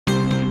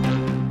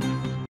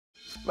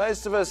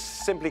Most of us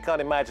simply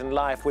can't imagine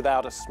life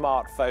without a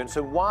smartphone,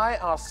 so why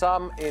are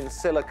some in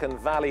Silicon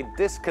Valley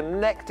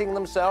disconnecting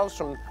themselves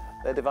from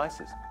their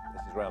devices?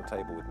 This is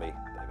Roundtable with me,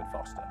 David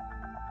Foster.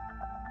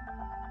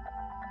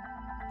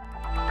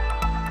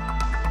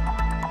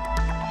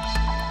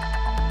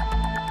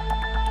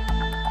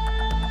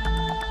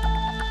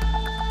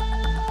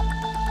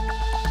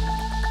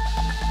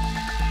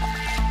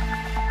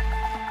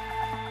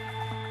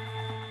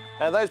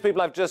 And those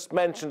people I've just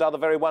mentioned are the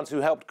very ones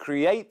who helped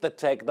create the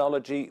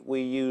technology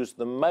we use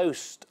the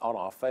most on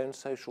our phones,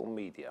 social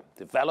media.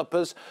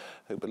 Developers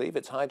who believe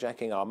it's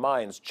hijacking our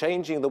minds,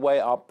 changing the way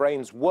our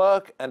brains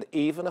work, and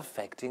even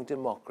affecting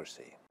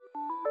democracy.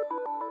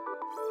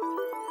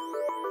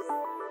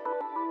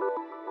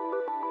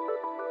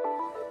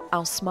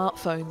 Our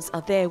smartphones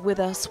are there with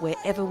us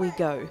wherever we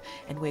go,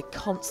 and we're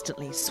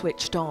constantly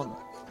switched on.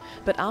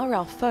 But are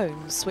our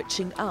phones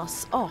switching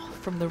us off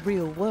from the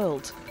real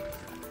world?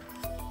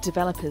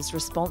 Developers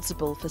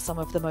responsible for some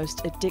of the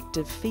most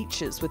addictive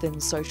features within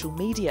social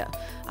media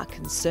are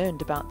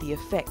concerned about the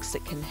effects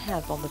it can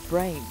have on the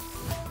brain.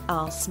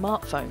 Are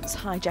smartphones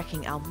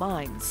hijacking our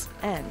minds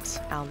and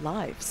our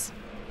lives?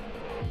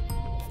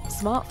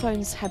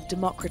 Smartphones have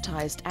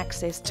democratized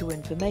access to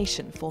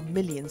information for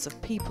millions of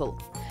people.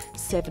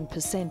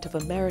 7% of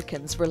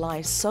Americans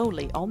rely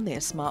solely on their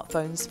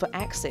smartphones for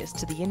access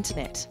to the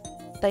internet.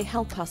 They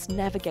help us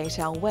navigate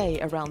our way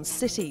around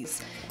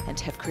cities and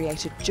have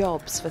created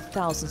jobs for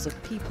thousands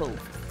of people.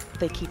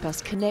 They keep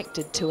us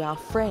connected to our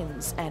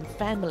friends and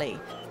family.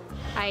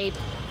 I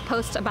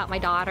post about my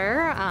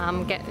daughter,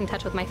 get in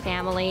touch with my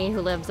family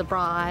who lives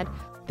abroad.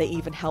 They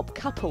even help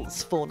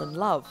couples fall in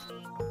love.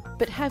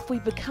 But have we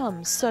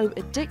become so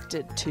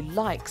addicted to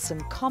likes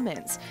and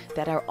comments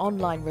that our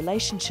online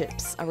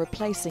relationships are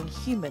replacing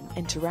human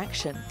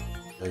interaction?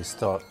 They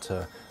start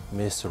to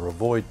miss or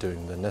avoid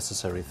doing the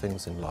necessary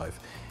things in life,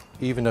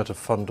 even at a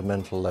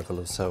fundamental level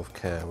of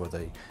self-care where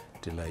they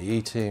delay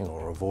eating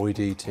or avoid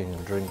eating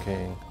and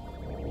drinking.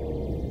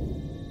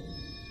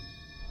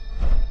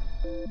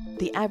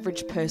 The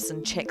average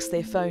person checks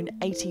their phone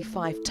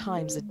 85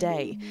 times a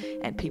day,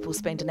 and people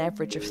spend an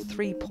average of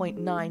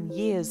 3.9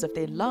 years of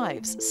their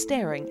lives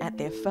staring at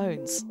their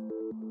phones.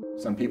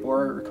 Some people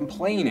are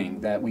complaining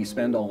that we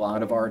spend a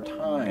lot of our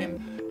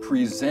time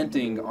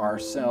presenting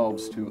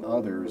ourselves to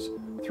others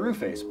through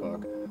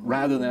Facebook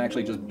rather than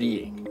actually just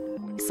being.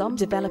 Some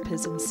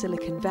developers in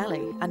Silicon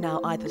Valley are now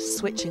either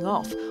switching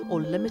off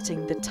or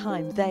limiting the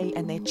time they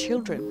and their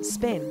children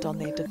spend on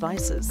their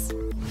devices.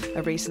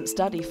 A recent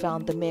study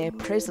found the mere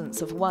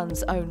presence of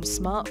one's own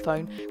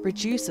smartphone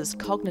reduces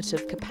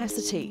cognitive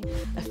capacity,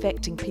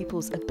 affecting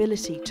people's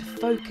ability to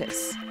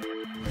focus,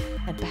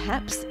 and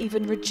perhaps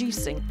even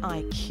reducing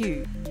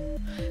IQ.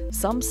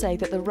 Some say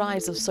that the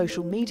rise of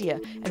social media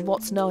and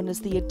what's known as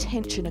the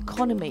attention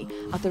economy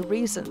are the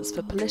reasons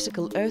for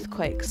political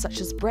earthquakes such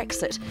as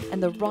Brexit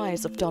and the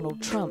rise of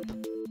Donald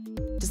Trump.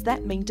 Does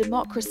that mean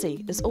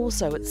democracy is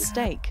also at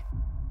stake?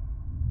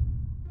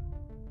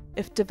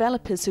 If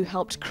developers who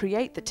helped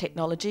create the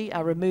technology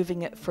are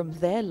removing it from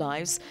their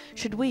lives,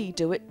 should we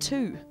do it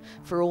too?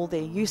 For all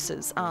their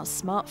uses, are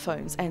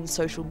smartphones and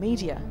social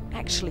media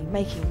actually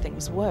making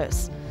things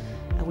worse?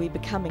 Are we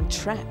becoming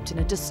trapped in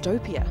a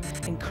dystopia,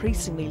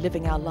 increasingly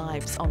living our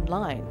lives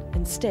online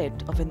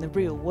instead of in the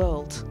real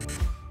world?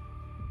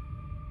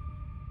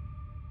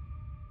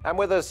 And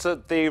with us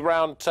at the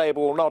round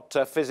table, not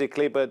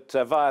physically, but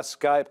via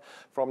Skype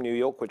from New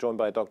York, we're joined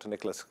by Dr.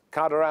 Nicholas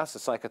Carderas, a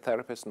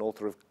psychotherapist and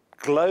author of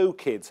Glow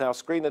Kids, How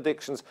Screen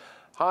Addiction's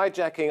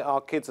Hijacking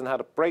Our Kids and How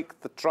to Break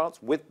the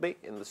Trance. With me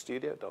in the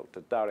studio,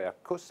 Dr. Daria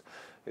Kus,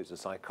 who's a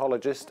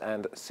psychologist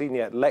and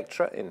senior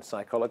lecturer in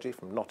psychology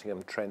from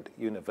Nottingham Trent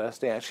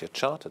University, actually a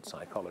chartered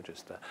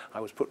psychologist, I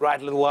was put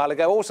right a little while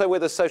ago. Also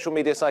with us, social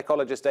media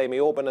psychologist Amy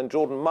Orban, and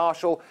Jordan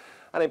Marshall,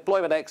 an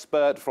employment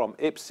expert from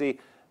IPSI,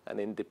 an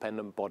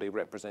independent body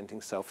representing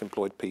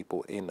self-employed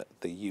people in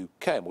the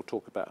UK. And we'll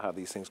talk about how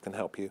these things can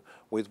help you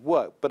with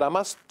work. But I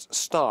must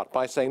start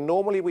by saying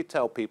normally we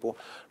tell people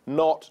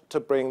not to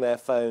bring their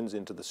phones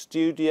into the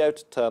studio,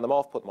 to turn them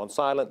off, put them on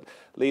silent,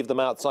 leave them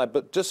outside.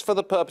 But just for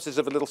the purposes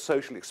of a little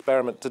social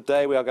experiment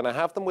today, we are going to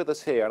have them with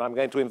us here, and I'm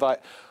going to invite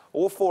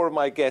all four of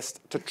my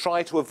guests to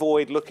try to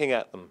avoid looking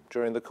at them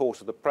during the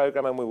course of the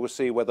programme, and we will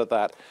see whether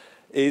that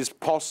is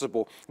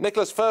possible.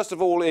 Nicholas, first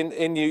of all,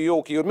 in New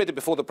York, you admitted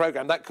before the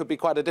programme that could be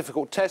quite a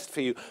difficult test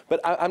for you,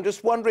 but I'm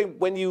just wondering,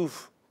 when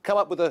you've come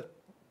up with a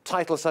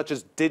title such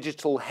as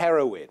digital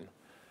heroin,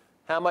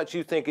 how much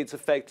you think it's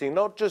affecting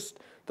not just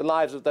the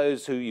lives of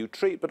those who you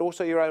treat, but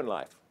also your own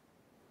life?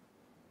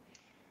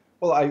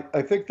 Well,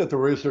 I think that the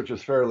research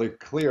is fairly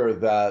clear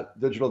that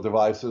digital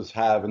devices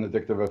have an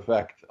addictive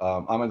effect.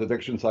 I'm an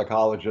addiction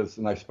psychologist,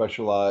 and I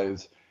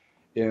specialize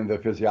in the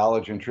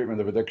physiology and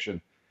treatment of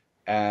addiction.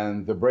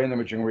 And the brain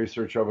imaging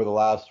research over the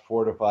last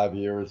 4 to 5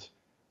 years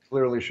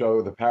clearly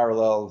show the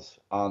parallels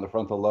on the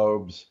frontal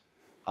lobes,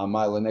 on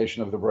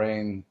myelination of the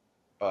brain,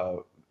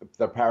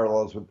 the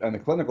parallels with, and the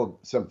clinical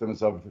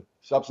symptoms of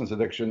substance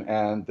addiction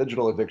and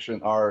digital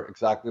addiction are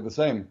exactly the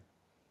same.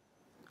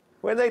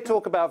 When they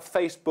talk about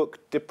Facebook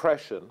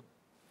depression,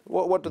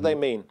 what do they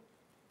mean?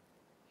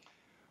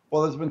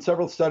 Well, there's been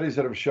several studies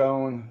that have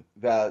shown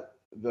that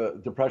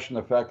the depression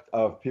effect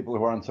of people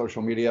who are on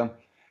social media,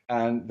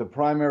 and the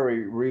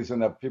primary reason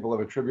that people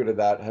have attributed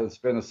that has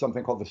been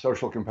something called the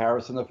social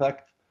comparison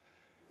effect.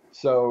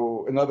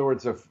 So, in other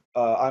words, if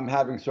I'm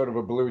having sort of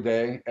a blue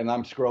day and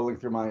I'm scrolling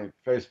through my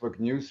Facebook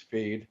news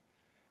feed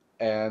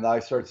and I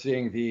start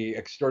seeing the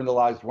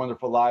externalized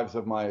wonderful lives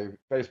of my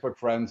Facebook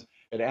friends,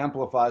 it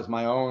amplifies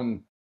my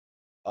own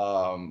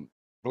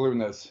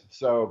blueness.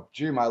 So,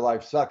 gee, my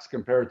life sucks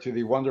compared to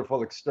the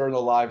wonderful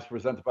external lives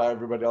presented by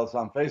everybody else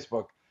on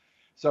Facebook.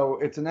 So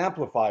it's an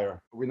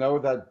amplifier. We know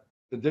that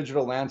the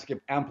digital landscape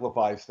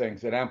amplifies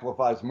things. It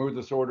amplifies mood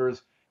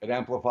disorders. It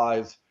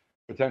amplifies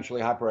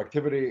potentially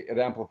hyperactivity. It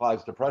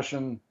amplifies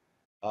depression,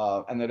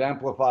 and it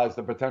amplifies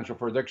the potential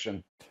for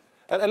addiction.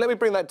 And let me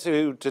bring that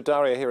to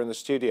Daria here in the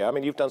studio. I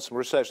mean, you've done some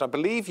research. And I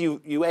believe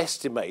you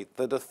estimate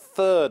that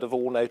 1/3 of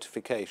all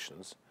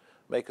notifications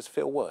make us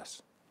feel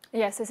worse.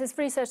 Yes, this is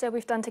research that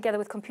we've done together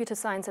with computer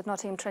science at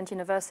Nottingham Trent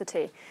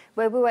University,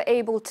 where we were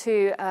able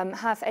to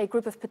have a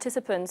group of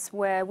participants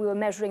where we were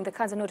measuring the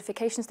kinds of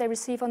notifications they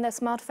receive on their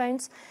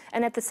smartphones,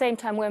 and at the same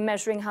time we're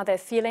measuring how they're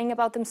feeling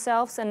about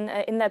themselves and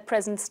in their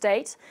present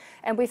state.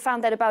 And we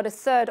found that about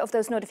 1/3 of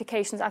those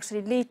notifications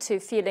actually lead to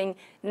feeling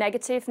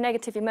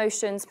negative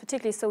emotions,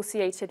 particularly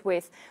associated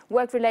with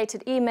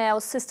work-related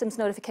emails, systems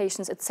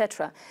notifications,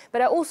 etc.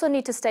 But I also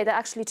need to state that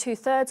actually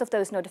 2/3 of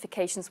those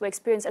notifications were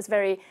experienced as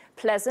very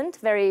pleasant,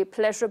 very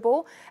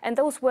pleasurable, and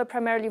those were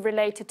primarily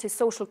related to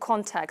social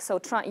contact, so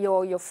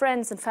your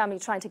friends and family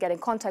trying to get in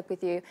contact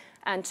with you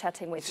and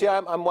chatting with you. See,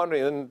 I'm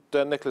wondering,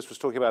 and Nicholas was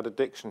talking about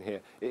addiction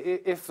here,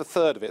 if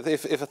 1/3 of it,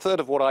 if 1/3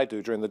 of what I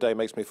do during the day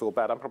makes me feel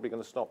bad, I'm probably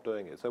going to stop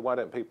doing it. So why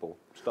don't people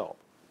stop?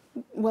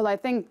 Well, I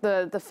think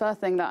the first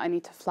thing that I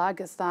need to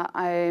flag is that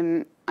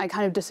I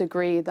kind of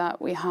disagree that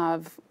we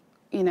have,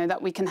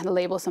 that we can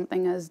label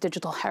something as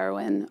digital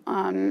heroin,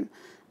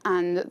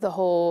 and the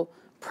whole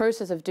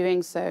process of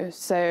doing so.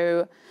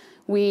 So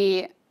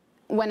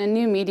when a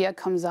new media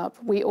comes up,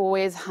 we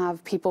always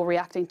have people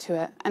reacting to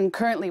it. And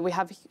currently we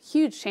have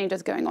huge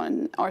changes going on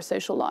in our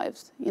social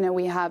lives.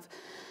 We have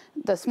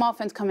the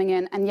smartphones coming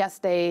in, and yes,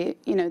 they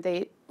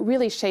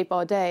really shape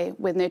our day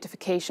with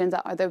notifications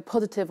that are either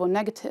positive or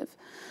negative.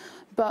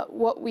 But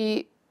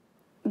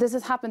this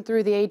has happened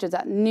through the ages,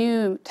 that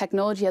new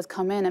technology has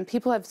come in and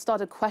people have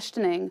started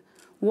questioning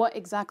what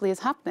exactly is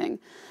happening.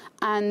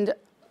 And,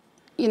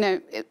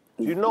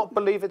 Do you not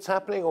believe it's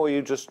happening, or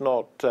you just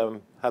not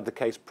had the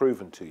case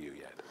proven to you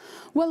yet?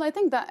 Well, I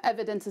think that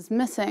evidence is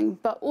missing,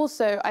 but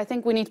also I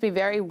think we need to be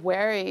very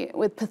wary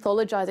with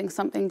pathologizing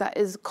something that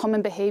is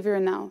common behavior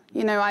now.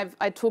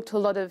 I talked to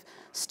a lot of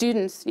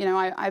students.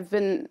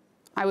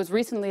 I was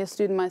recently a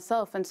student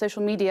myself, and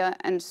social media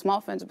and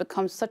smartphones have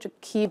become such a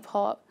key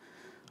part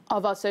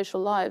of our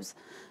social lives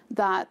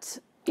that,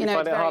 Do you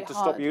find it hard to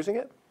stop using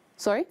it?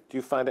 Sorry? Do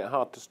you find it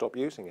hard to stop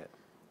using it?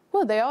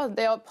 Well, they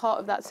are part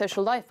of that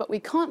social life, but we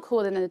can't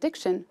call it an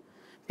addiction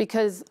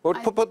because... Well,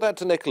 put that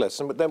to Nicholas,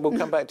 and then we'll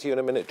come back to you in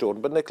a minute,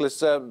 Jordan. But Nicholas,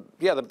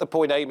 the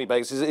point Amy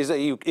makes is that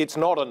it's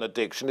not an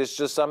addiction, it's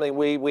just something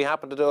we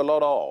happen to do a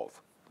lot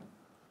of.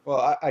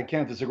 Well, I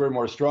can't disagree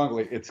more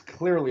strongly. It's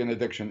clearly an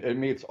addiction. It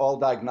meets all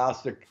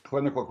diagnostic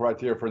clinical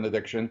criteria for an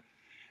addiction.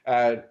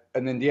 At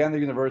an Indiana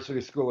University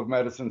School of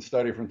Medicine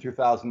study from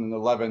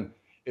 2011,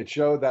 it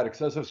showed that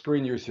excessive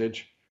screen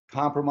usage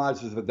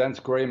compromises the dense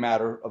gray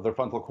matter of the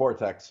frontal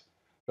cortex.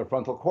 The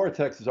frontal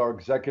cortex is our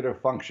executive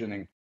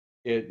functioning.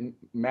 It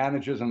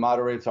manages and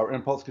moderates our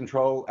impulse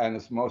control, and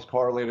is most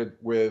correlated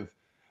with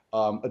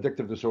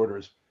addictive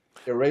disorders.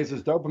 It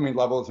raises dopamine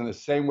levels in the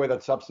same way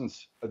that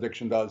substance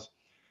addiction does.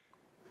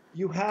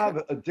 You have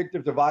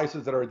addictive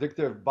devices that are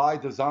addictive by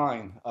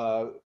design.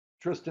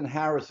 Tristan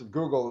Harris of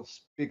Google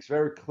speaks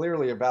very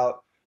clearly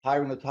about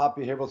hiring the top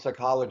behavioral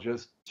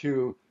psychologists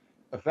to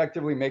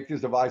effectively make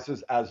these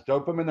devices as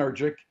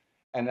dopaminergic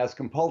and as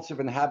compulsive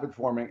and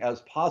habit-forming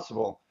as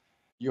possible.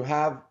 You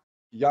have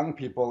young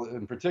people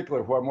in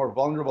particular who are more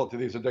vulnerable to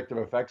these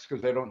addictive effects because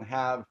they don't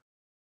have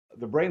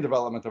the brain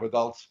development of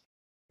adults,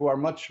 who are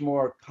much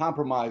more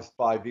compromised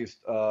by these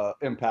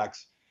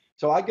impacts.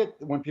 So I get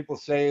when people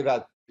say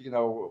that,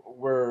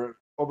 we're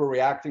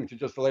overreacting to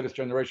just the latest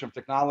generation of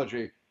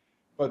technology,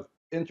 but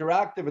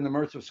interactive and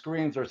immersive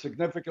screens are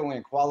significantly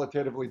and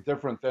qualitatively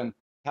different than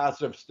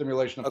passive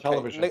stimulation of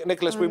television.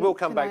 Nicholas, we will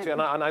come back to you,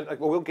 and I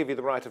will give you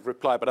the right of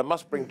reply, but I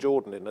must bring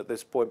Jordan in at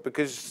this point,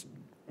 because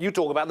you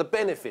talk about the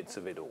benefits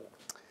of it all.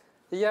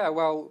 Yeah,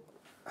 well,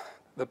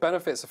 the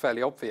benefits are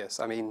fairly obvious.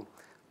 I mean,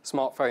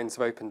 smartphones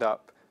have opened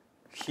up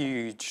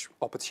huge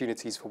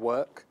opportunities for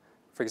work,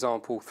 for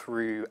example,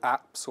 through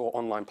apps or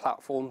online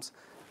platforms.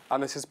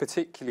 And this is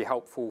particularly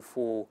helpful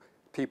for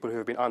people who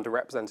have been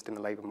underrepresented in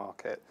the labour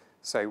market.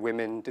 So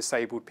women,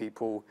 disabled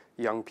people,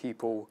 young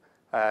people.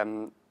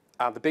 And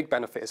the big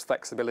benefit is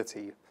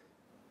flexibility.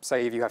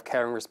 Say if you have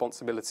caring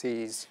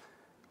responsibilities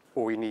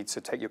or you need to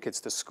take your kids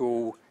to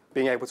school,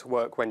 being able to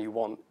work when you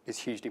want is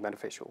hugely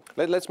beneficial.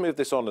 Let's move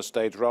this on a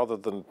stage rather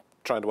than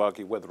trying to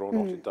argue whether or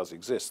not it does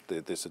exist,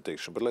 this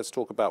addiction, but let's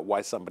talk about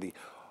why somebody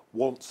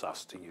wants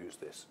us to use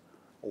this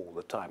all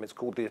the time. It's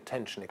called the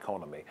attention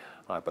economy,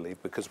 I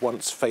believe, because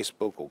once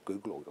Facebook or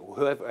Google or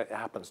whoever it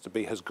happens to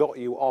be has got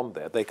you on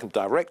there, they can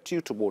direct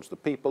you towards the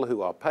people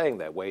who are paying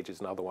their wages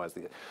and otherwise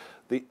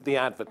the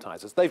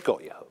advertisers. They've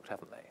got you hooked,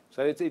 haven't they?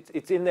 So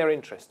it's in their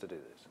interest to do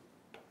this.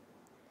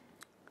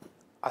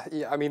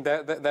 Yeah, I mean,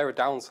 there are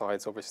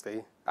downsides,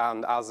 obviously,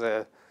 and as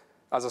a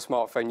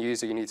smartphone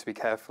user, you need to be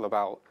careful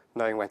about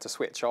knowing when to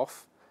switch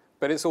off.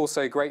 But it's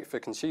also great for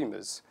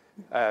consumers.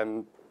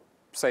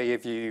 Say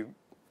if you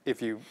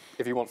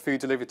want food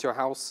delivered to your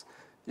house,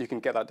 you can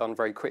get that done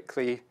very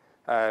quickly.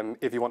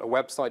 If you want a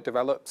website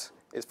developed,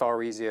 it's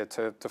far easier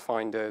to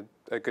find a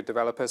good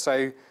developer.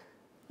 So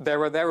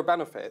there are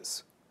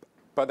benefits,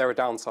 but there are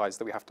downsides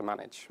that we have to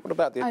manage. What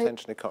about the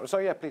attention economy? So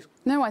yeah, please.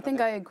 No, I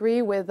think I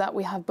agree with that.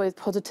 We have both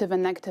positive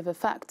and negative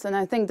effects, and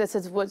I think this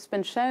is what's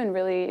been shown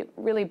really,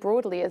 really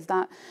broadly is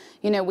that,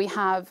 we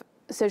have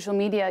social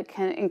media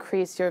can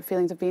increase your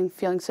feelings of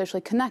feeling socially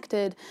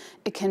connected.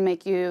 It can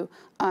make you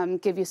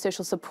give you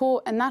social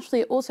support, and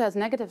naturally it also has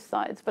negative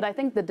sides. But I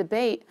think the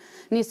debate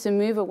needs to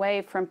move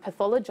away from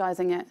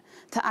pathologizing it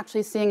to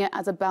actually seeing it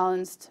as a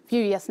balanced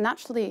view. Yes,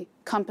 naturally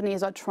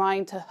companies are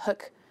trying to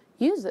hook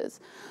users,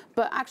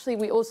 but actually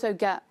we also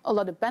get a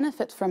lot of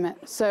benefits from it.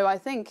 So I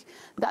think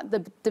that the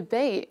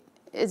debate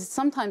is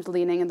sometimes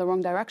leaning in the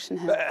wrong direction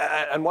here.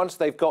 And once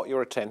they've got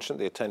your attention,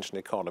 the attention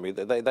economy,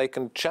 they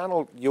can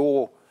channel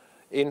your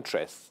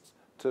interests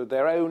to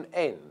their own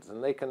ends,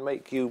 and they can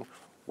make you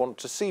want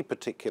to see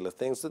particular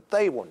things that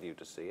they want you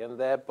to see, and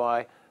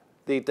thereby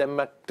the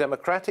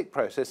democratic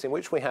process in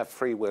which we have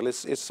free will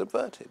is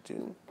subverted.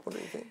 What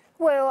do you think?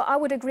 Well, I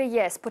would agree,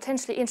 yes.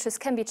 Potentially interest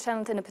can be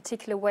channeled in a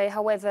particular way.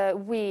 However,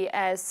 we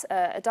as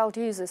adult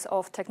users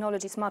of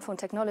technology, smartphone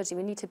technology,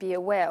 we need to be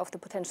aware of the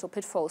potential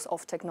pitfalls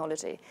of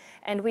technology.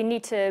 And we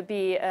need to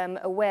be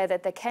aware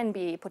that there can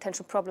be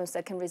potential problems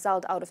that can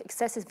result out of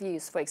excessive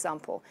use, for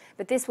example.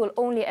 But this will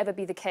only ever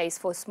be the case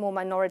for a small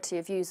minority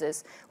of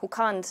users who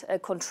can't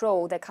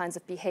control their kinds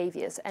of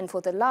behaviors. And for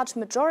the large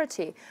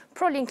majority,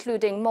 probably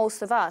including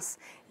most of us,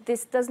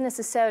 this doesn't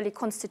necessarily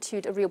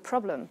constitute a real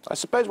problem. I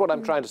suppose what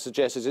I'm trying to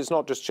suggest is it's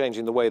not just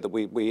changing the way that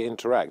we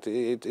interact,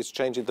 it's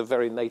changing the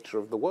very nature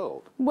of the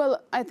world.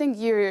 Well, I think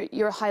you're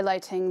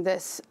highlighting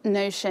this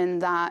notion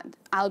that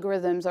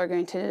algorithms are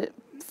going to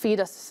feed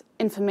us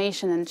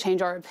information and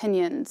change our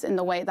opinions in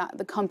the way that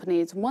the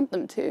companies want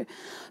them to.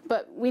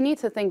 But we need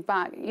to think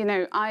back.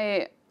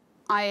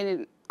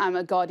 I'm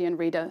a Guardian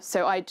reader,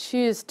 so I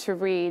choose to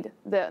read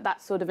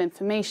that sort of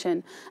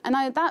information. And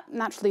that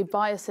naturally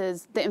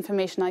biases the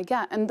information I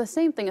get. And the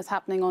same thing is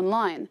happening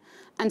online.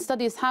 And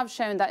studies have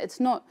shown that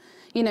it's not,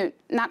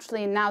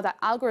 naturally now that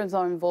algorithms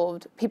are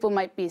involved, people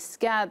might be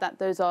scared that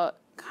those are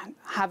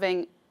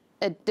having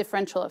a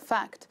differential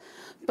effect.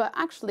 But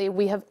actually,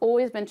 we have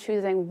always been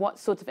choosing what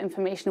sort of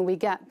information we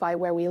get by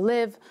where we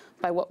live,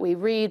 by what we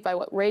read, by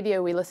what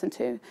radio we listen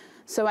to.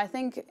 So I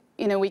think,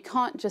 we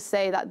can't just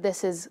say that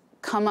this is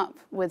come up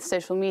with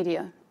social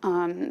media.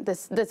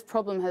 This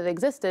problem has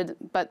existed,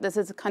 but this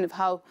is kind of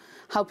how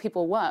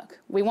people work.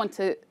 We want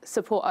to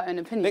support our own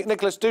opinions.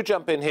 Nicholas, do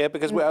jump in here,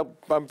 because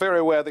I'm very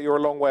aware that you're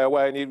a long way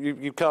away and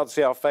you can't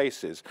see our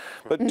faces.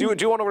 But do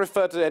you want to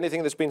refer to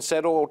anything that's been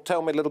said, or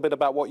tell me a little bit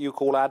about what you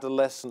call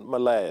adolescent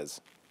malaise?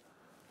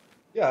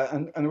 Yeah,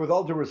 and with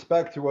all due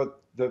respect to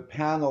what the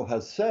panel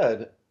has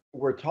said,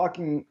 we're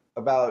viewing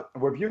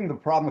the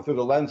problem through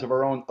the lens of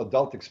our own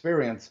adult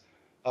experience.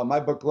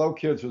 My book, Glow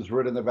Kids, was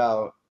written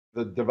about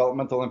the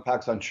developmental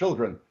impacts on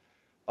children.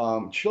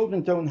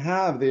 Children don't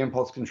have the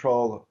impulse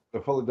control, the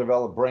fully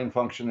developed brain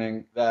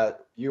functioning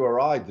that you or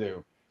I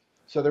do.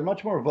 So they're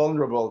much more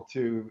vulnerable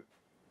to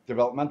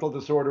developmental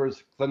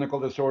disorders, clinical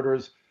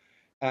disorders.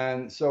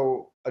 And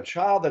so a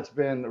child that's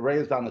been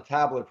raised on a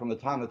tablet from the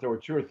time that they were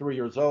 2 or 3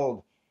 years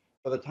old,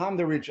 by the time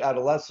they reach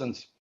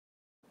adolescence,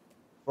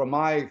 from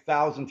my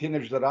 1,000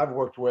 teenagers that I've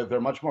worked with,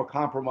 they're much more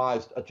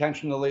compromised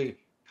attentionally,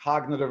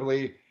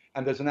 cognitively,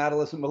 and there's an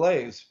adolescent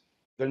malaise.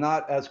 They're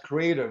not as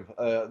creative.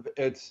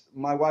 It's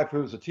my wife,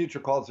 who's a teacher,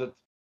 calls it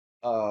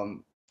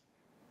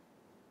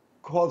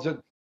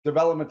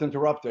development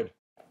interrupted.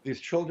 These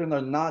children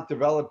are not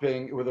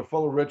developing with a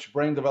full, rich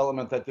brain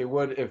development that they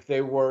would if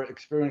they were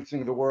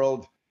experiencing the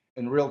world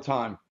in real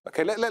time.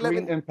 Okay,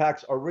 Screen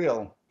impacts are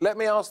real. Let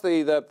me ask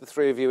the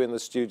three of you in the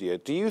studio.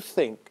 Do you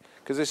think,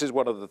 because this is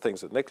one of the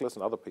things that Nicholas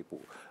and other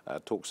people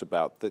talks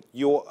about, that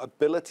your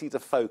ability to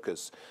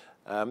focus,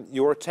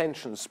 your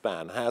attention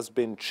span has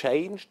been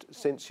changed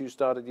since you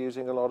started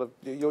using a lot of,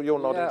 you're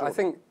not. Yeah, I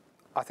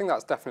think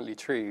that's definitely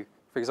true.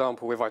 For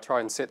example, if I try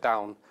and sit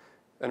down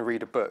and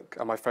read a book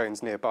and my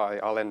phone's nearby,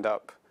 I'll end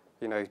up,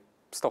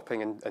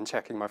 stopping and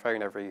checking my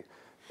phone every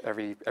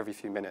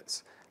few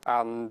minutes.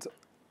 And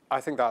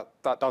I think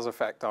that does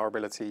affect our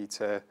ability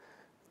to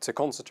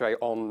concentrate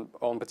on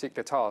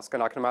particular tasks.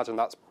 And I can imagine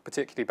that's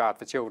particularly bad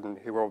for children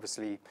who are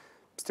obviously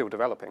still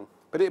developing.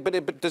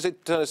 But does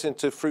it turn us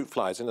into fruit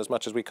flies in as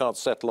much as we can't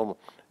settle on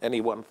any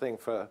one thing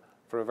for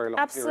for a very long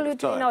period of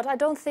time. Absolutely not. I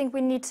don't think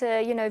we need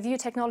to, view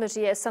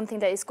technology as something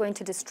that is going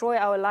to destroy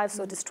our lives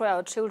or destroy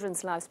our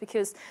children's lives,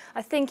 because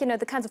I think,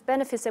 the kinds of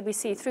benefits that we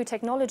see through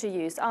technology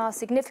use are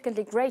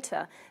significantly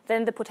greater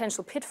than the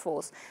potential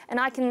pitfalls. And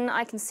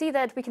we can see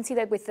that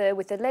with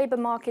the labor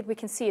market. We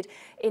can see it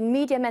in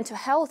media, mental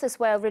health as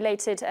well,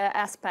 related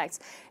aspects.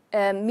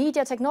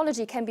 Media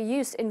technology can be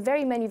used in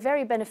very many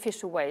very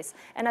beneficial ways,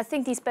 and I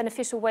think these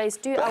beneficial ways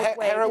do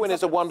outweigh. Heroin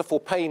is a wonderful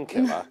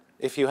painkiller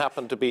if you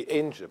happen to be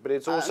injured, but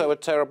it's also a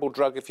terrible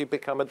drug if you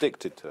become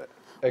addicted to it.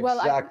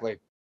 Exactly.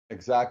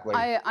 Exactly.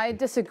 I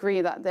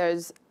disagree that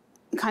there's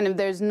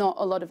not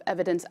a lot of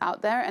evidence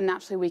out there, and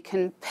naturally we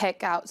can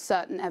pick out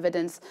certain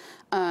evidence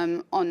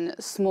on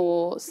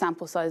small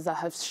sample sizes that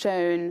have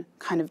shown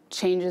kind of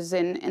changes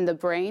in the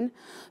brain.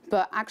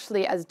 But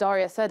actually, as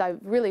Daria said, I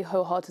really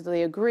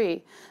wholeheartedly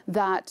agree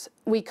that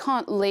we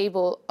can't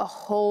label a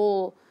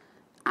whole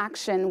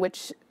action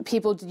which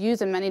people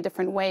use in many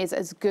different ways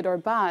as good or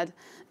bad.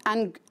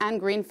 And Anne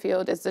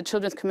Greenfield is the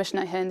Children's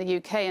Commissioner here in the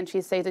UK, and she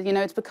says that,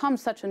 it's become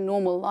such a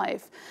normal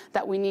life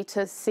that we need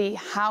to see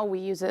how we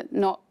use it,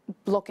 not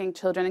blocking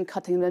children and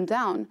cutting them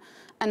down.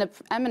 And an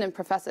eminent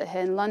professor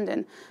here in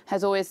London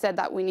has always said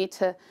that we need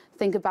to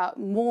think about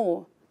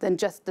more than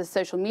just the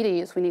social media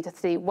use. We need to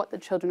see what the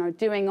children are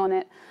doing on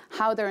it,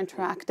 how they're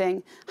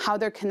interacting, how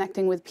they're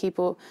connecting with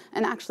people.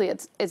 And actually,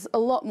 it's a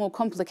lot more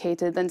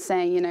complicated than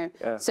saying,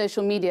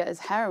 social media is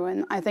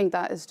heroin. I think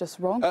that is just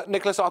wrong.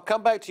 Nicholas, I'll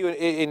come back to you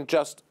in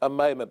just a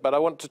moment, but I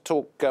want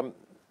to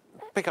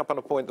pick up on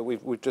a point that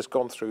we've just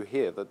gone through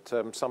here,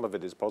 that some of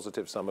it is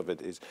positive, some of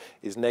it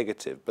is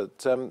negative.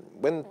 But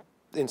when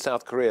in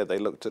South Korea they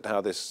looked at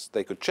how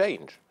they could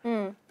change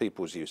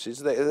people's uses,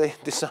 they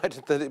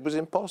decided that it was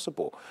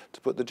impossible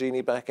to put the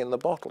genie back in the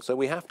bottle. So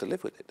we have to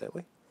live with it, don't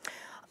we?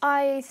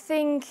 I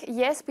think,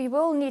 yes, we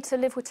will need to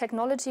live with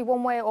technology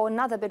one way or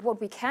another, but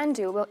what we can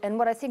do, and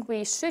what I think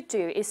we should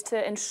do, is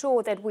to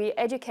ensure that we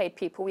educate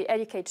people, we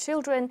educate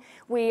children,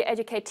 we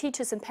educate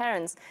teachers and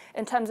parents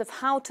in terms of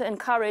how to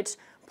encourage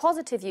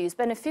positive use,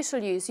 beneficial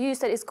use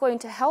that is going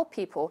to help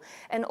people,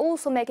 and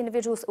also make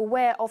individuals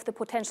aware of the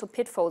potential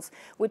pitfalls,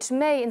 which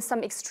may, in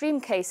some extreme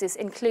cases,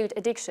 include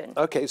addiction.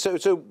 Okay,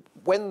 so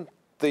when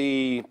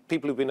the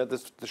people who've been at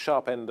the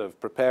sharp end of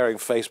preparing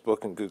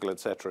Facebook and Google,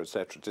 et cetera,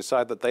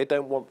 decide that they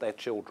don't want their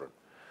children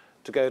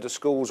to go to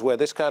schools where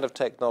this kind of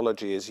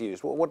technology is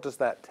used, what does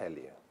that tell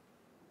you?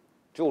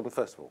 Jordan,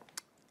 first of all.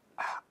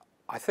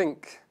 I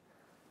think,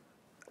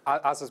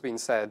 as has been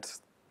said,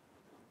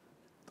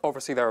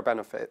 obviously there are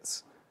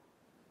benefits,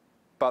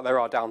 but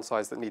there are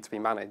downsides that need to be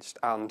managed.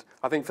 And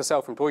I think for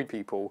self-employed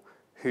people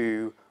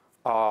who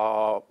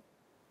are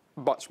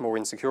much more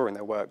insecure in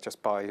their work just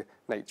by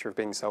nature of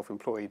being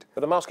self-employed.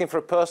 But I'm asking for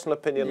a personal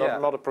opinion,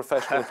 not a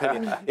professional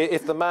opinion.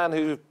 If the man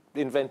who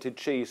invented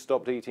cheese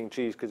stopped eating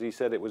cheese because he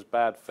said it was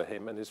bad for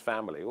him and his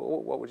family,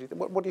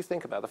 what do you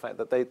think about the fact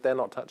that they're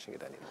not touching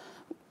it anymore?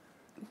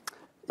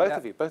 Both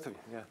of you,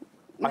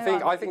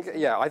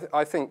 yeah.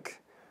 I think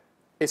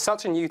it's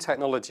such a new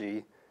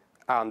technology,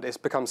 and it's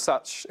become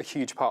such a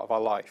huge part of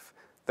our life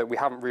that we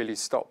haven't really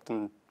stopped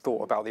and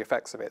thought about the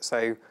effects of it.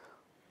 So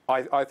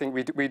I think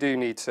we do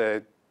need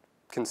to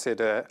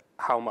consider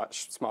how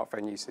much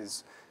smartphone use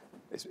is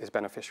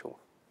beneficial.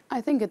 I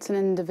think it's an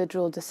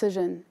individual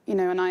decision,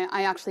 and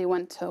I actually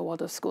went to a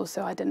Waldorf school,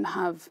 so I didn't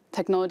have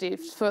technology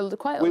for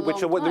quite a long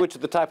time. Which are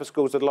the type of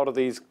schools that a lot of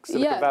these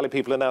Silicon Valley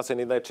people are now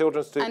sending their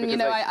children to, and, because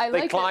I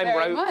they liked climb it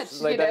very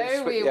ropes.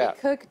 Much, we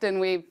cooked and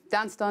we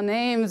danced our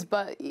names,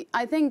 but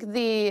I think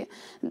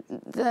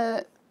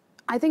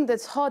I think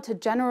that's hard to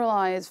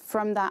generalize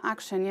from that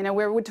action.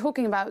 We're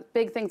talking about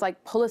big things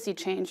like policy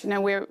change.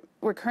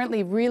 We're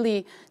currently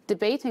really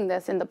debating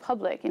this in the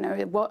public.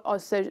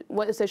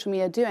 What is social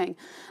media doing?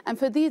 And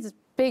for these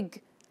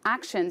big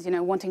actions,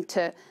 wanting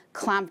to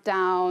clamp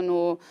down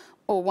or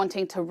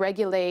wanting to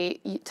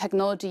regulate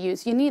technology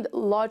use, you need a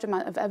large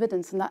amount of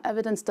evidence, and that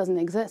evidence doesn't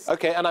exist.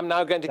 Okay, and I'm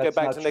now going to go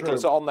back to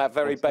Nicholas on that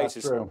very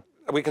basis.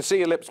 We can see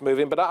your lips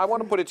moving, but I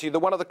want to put it to you that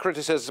one of the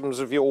criticisms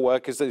of your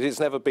work is that it's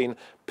never been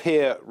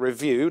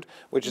peer-reviewed,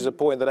 which is a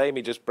point that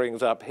Amy just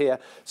brings up here.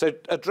 So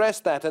address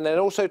that, and then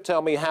also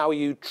tell me how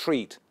you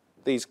treat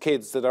these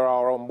kids that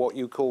are on what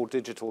you call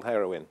digital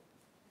heroin.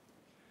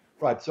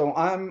 Right, so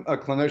I'm a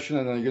clinician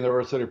and a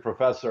university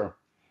professor,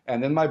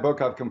 and in my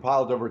book I've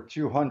compiled over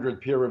 200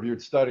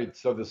 peer-reviewed studies.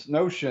 So this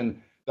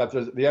notion that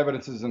the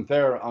evidence isn't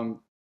there,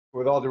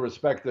 with all due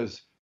respect,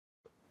 is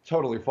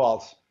totally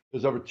false.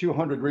 There's over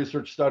 200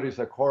 research studies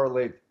that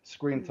correlate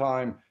screen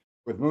time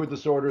with mood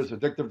disorders,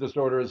 addictive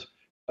disorders,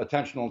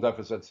 attentional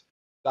deficits.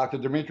 Dr.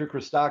 Dimitri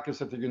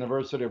Christakis at the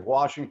University of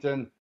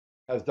Washington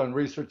has done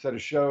research that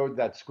has showed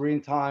that screen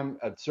time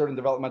at certain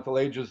developmental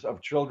ages of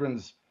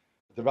children's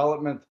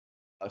development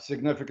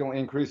significantly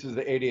increases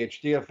the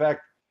ADHD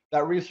effect.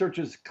 That research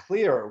is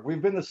clear.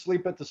 We've been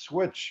asleep at the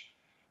switch.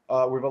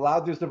 We've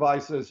allowed these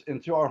devices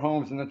into our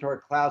homes and into our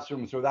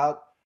classrooms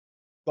without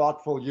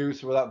thoughtful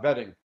use, without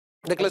vetting.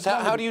 Nicholas,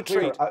 how do you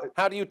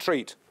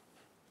treat?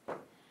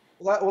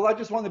 Well, I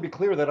just want to be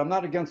clear that I'm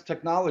not against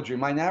technology.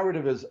 My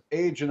narrative is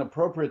age and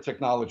appropriate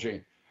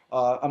technology.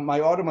 My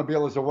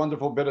automobile is a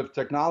wonderful bit of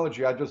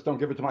technology. I just don't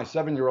give it to my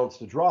 7-year-olds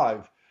to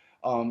drive.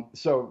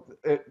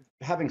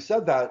 Having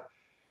said that,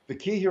 the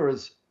key here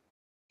is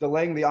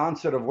delaying the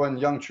onset of when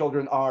young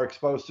children are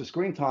exposed to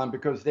screen time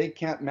because they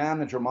can't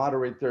manage or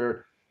moderate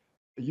their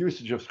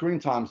usage of screen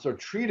time. So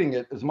treating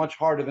it is much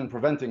harder than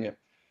preventing it.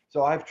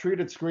 So I've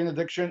treated screen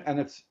addiction, and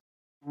it's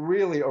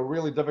really a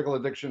really difficult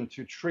addiction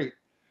to treat.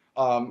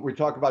 We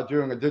talk about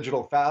doing a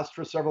digital fast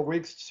for several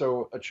weeks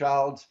so a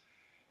child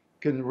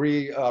can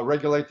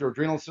regulate their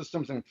adrenal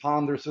systems and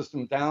calm their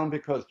system down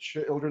because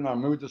children are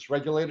mood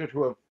dysregulated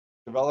who have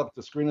developed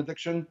a screen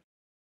addiction.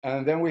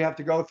 And then we have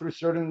to go through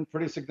certain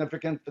pretty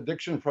significant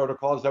addiction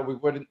protocols that we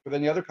wouldn't with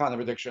any other kind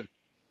of addiction.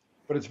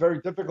 But it's very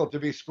difficult to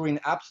be screen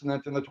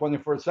abstinent in the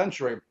 21st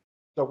century.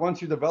 So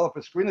once you develop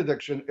a screen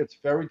addiction, it's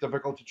very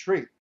difficult to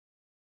treat.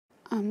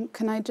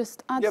 Can I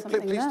just add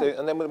something please there? do.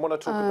 And then we want to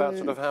talk about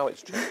sort of how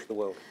it's changed the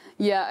world.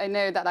 Yeah, I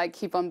know that I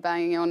keep on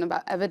banging on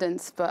about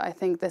evidence, but I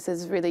think this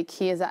is really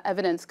key, is that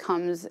evidence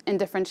comes in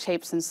different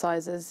shapes and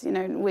sizes. You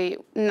know, we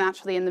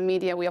naturally in the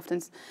media, we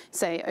often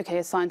say, okay,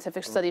 a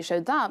scientific study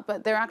showed that,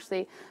 but they're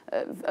actually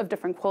of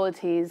different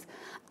qualities.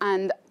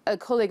 And a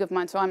colleague of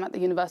mine, so I'm at the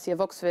University of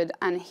Oxford,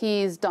 and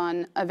he's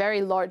done a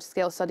very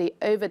large-scale study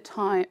over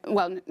time.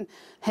 Well,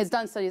 he's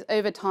done studies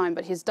over time,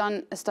 but he's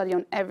done a study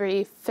on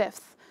every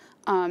fifth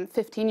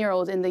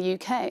 15-year-old in the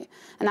UK,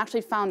 and actually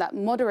found that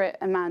moderate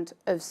amount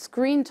of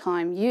screen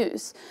time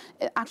use,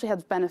 it actually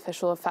has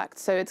beneficial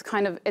effects. So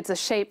it's a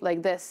shape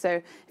like this.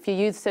 So if you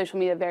use social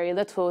media very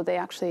little, they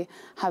actually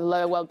have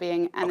lower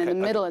well-being, and in the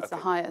middle it's the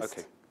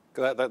highest.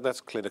 Okay,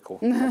 that's clinical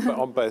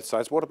on both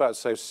sides. What about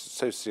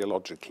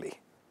sociologically?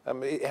 I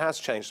mean, it has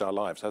changed our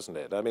lives, hasn't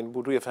it? I mean,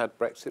 would we have had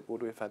Brexit?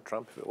 Would we have had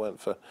Trump if it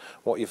weren't for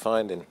what you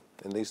find in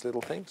these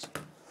little things?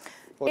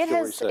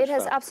 It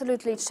has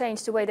absolutely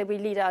changed the way that we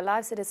lead our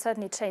lives. It has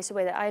certainly changed the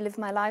way that I live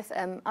my life.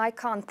 I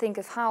can't think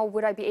of how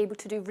would I be able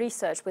to do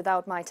research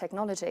without my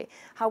technology.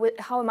 How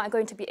am I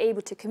going to be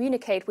able to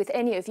communicate with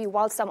any of you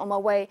whilst I'm on my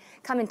way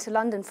coming to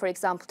London, for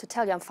example, to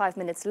tell you I'm 5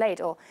 minutes late,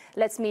 or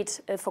let's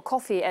meet for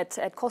coffee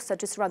at Costa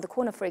just around the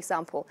corner, for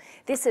example.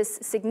 This has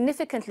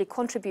significantly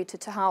contributed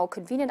to how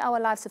convenient our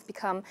lives have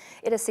become.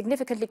 It has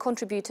significantly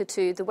contributed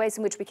to the ways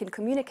in which we can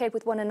communicate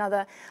with one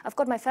another. I've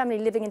got my family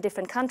living in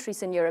different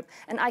countries in Europe,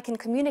 and I can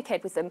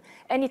communicate with them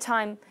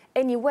anytime,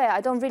 anywhere.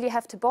 I don't really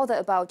have to bother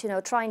about,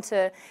 trying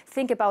to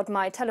think about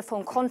my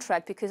telephone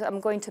contract because I'm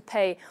going to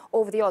pay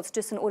over the odds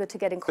just in order to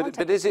get in contact.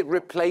 But is it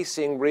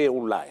replacing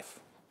real life?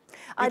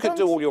 You could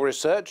do all your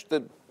research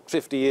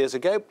 50 years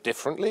ago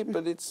differently,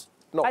 but it's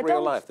not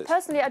real life.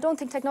 Personally, I don't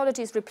think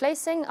technology is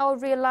replacing our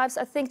real lives.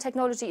 I think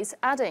technology is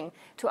adding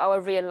to our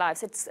real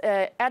lives. It's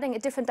adding a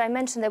different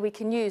dimension that we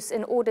can use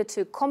in order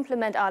to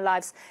complement our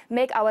lives,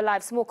 make our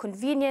lives more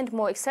convenient,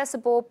 more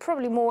accessible,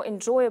 probably more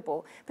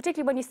enjoyable,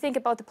 particularly when you think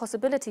about the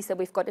possibilities that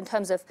we've got in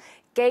terms of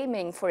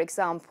gaming, for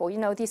example.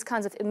 These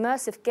kinds of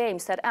immersive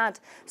games that add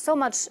so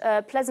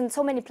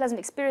many pleasant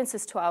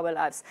experiences to our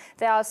lives.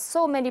 There are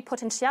so many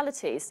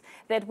potentialities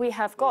that we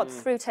have got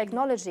through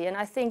technology, and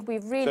I think we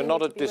really So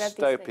not a need to be aware of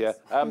these dystopia. things.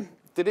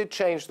 Did it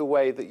change the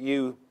way that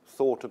you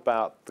thought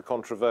about the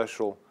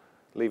controversial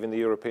leaving the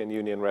European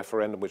Union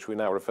referendum, which we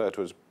now refer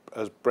to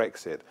as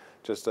Brexit,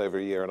 just over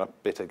a year and a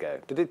bit ago?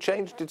 Did it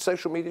change? Did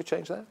social media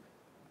change that?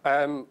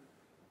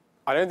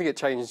 I don't think it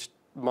changed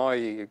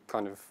my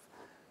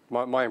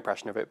my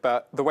impression of it,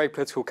 but the way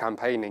political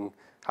campaigning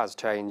has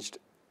changed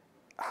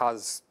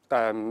has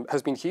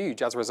been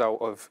huge as a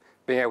result of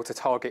being able to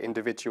target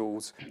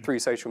individuals through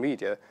social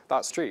media.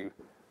 That's true.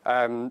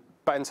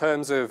 But in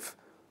terms of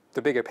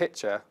the bigger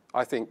picture,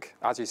 I think,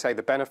 as you say,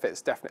 the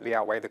benefits definitely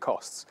outweigh the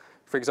costs.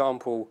 For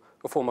example,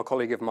 a former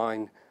colleague of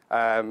mine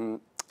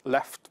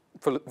left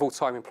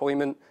full-time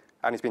employment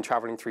and he's been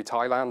traveling through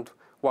Thailand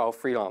while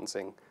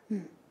freelancing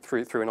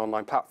through an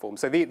online platform.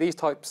 So these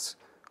types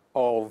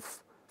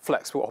of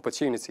flexible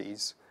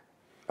opportunities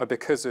are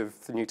because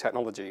of the new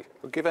technology.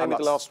 We'll give Amy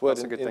the last word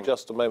in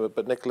just a moment,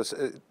 but Nicholas,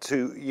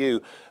 to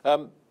you.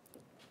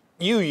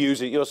 You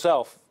use it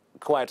yourself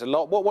quite a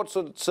lot. What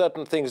sort of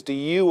certain things do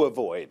you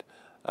avoid?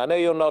 I know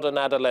you're not an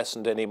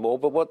adolescent anymore,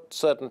 but what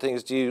certain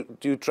things do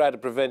you try to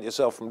prevent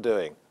yourself from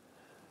doing?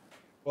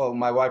 Well,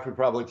 my wife would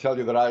probably tell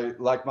you that I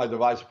like my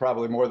device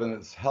probably more than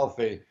it's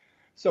healthy.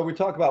 So we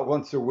talk about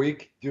once a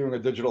week doing a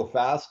digital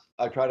fast.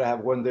 I try to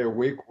have 1 day a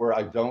week where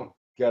I don't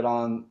get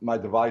on my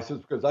devices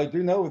because I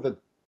do know that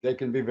they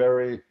can be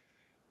very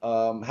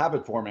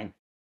habit forming.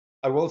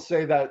 I will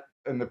say that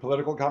in the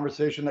political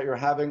conversation that you're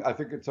having, I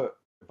think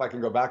if I can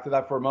go back to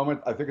that for a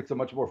moment, I think it's a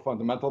much more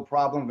fundamental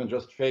problem than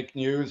just fake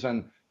news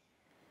and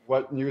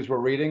what news we're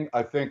reading.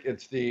 I think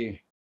it's the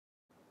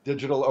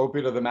digital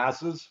opiate of the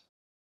masses.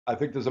 I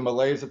think there's a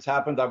malaise that's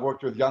happened. I've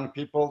worked with young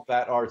people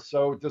that are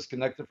so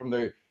disconnected from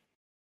the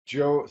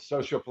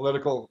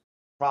socio-political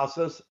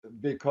process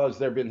because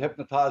they're being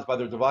hypnotized by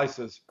their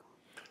devices.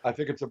 I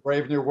think it's a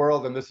brave new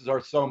world, and this is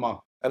our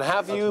soma. And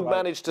have you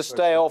managed to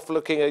stay off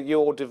looking at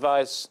your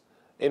device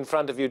in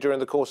front of you during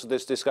the course of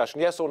this discussion?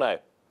 Yes or no?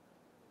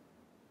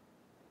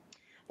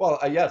 Well,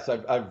 yes,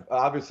 I've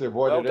obviously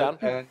avoided Well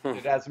it, and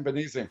it hasn't been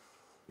easy.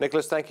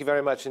 Nicholas, thank you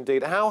very much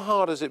indeed. How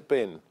hard has it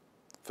been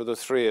for the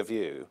three of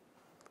you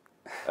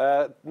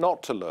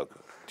not to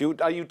look?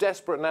 Are you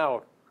desperate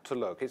now to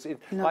look? Is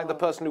it like the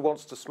person who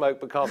wants to smoke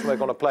but can't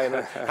smoke on a plane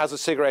and has a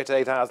cigarette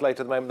 8 hours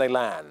later the moment they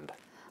land?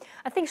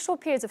 I think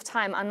short periods of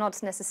time are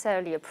not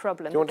necessarily a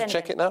problem. Do you want to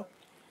check it now?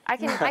 I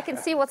can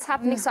see what's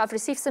happening. So I've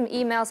received some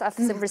emails,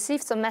 I've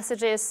received some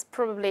messages,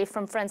 probably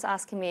from friends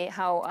asking me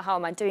how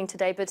am I doing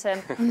today. But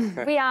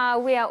we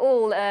are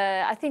all,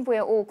 I think we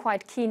are all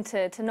quite keen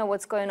to know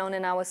what's going on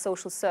in our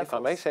social circles. If I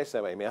may say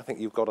so, Amy, I think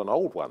you've got an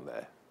old one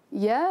there.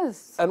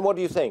 Yes. And what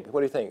do you think?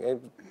 What do you think?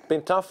 It's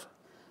been tough?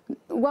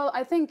 Well,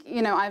 I think,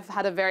 you know, I've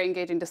had a very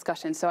engaging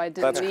discussion, so I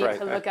didn't need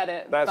to look at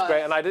it. That's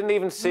great. And I didn't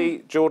even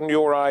see, Jordan,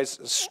 your eyes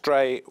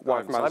stray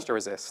once. I've managed to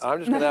resist. I'm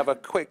just going to have a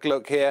quick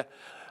look here.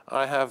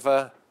 I have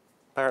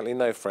apparently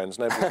no friends.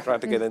 Nobody's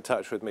trying to get in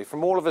touch with me.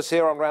 From all of us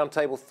here on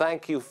Roundtable,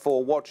 thank you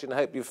for watching. I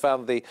hope you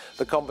found the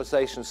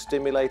conversation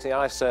stimulating.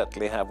 I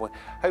certainly have. We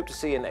hope to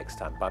see you next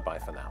time. Bye-bye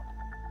for now.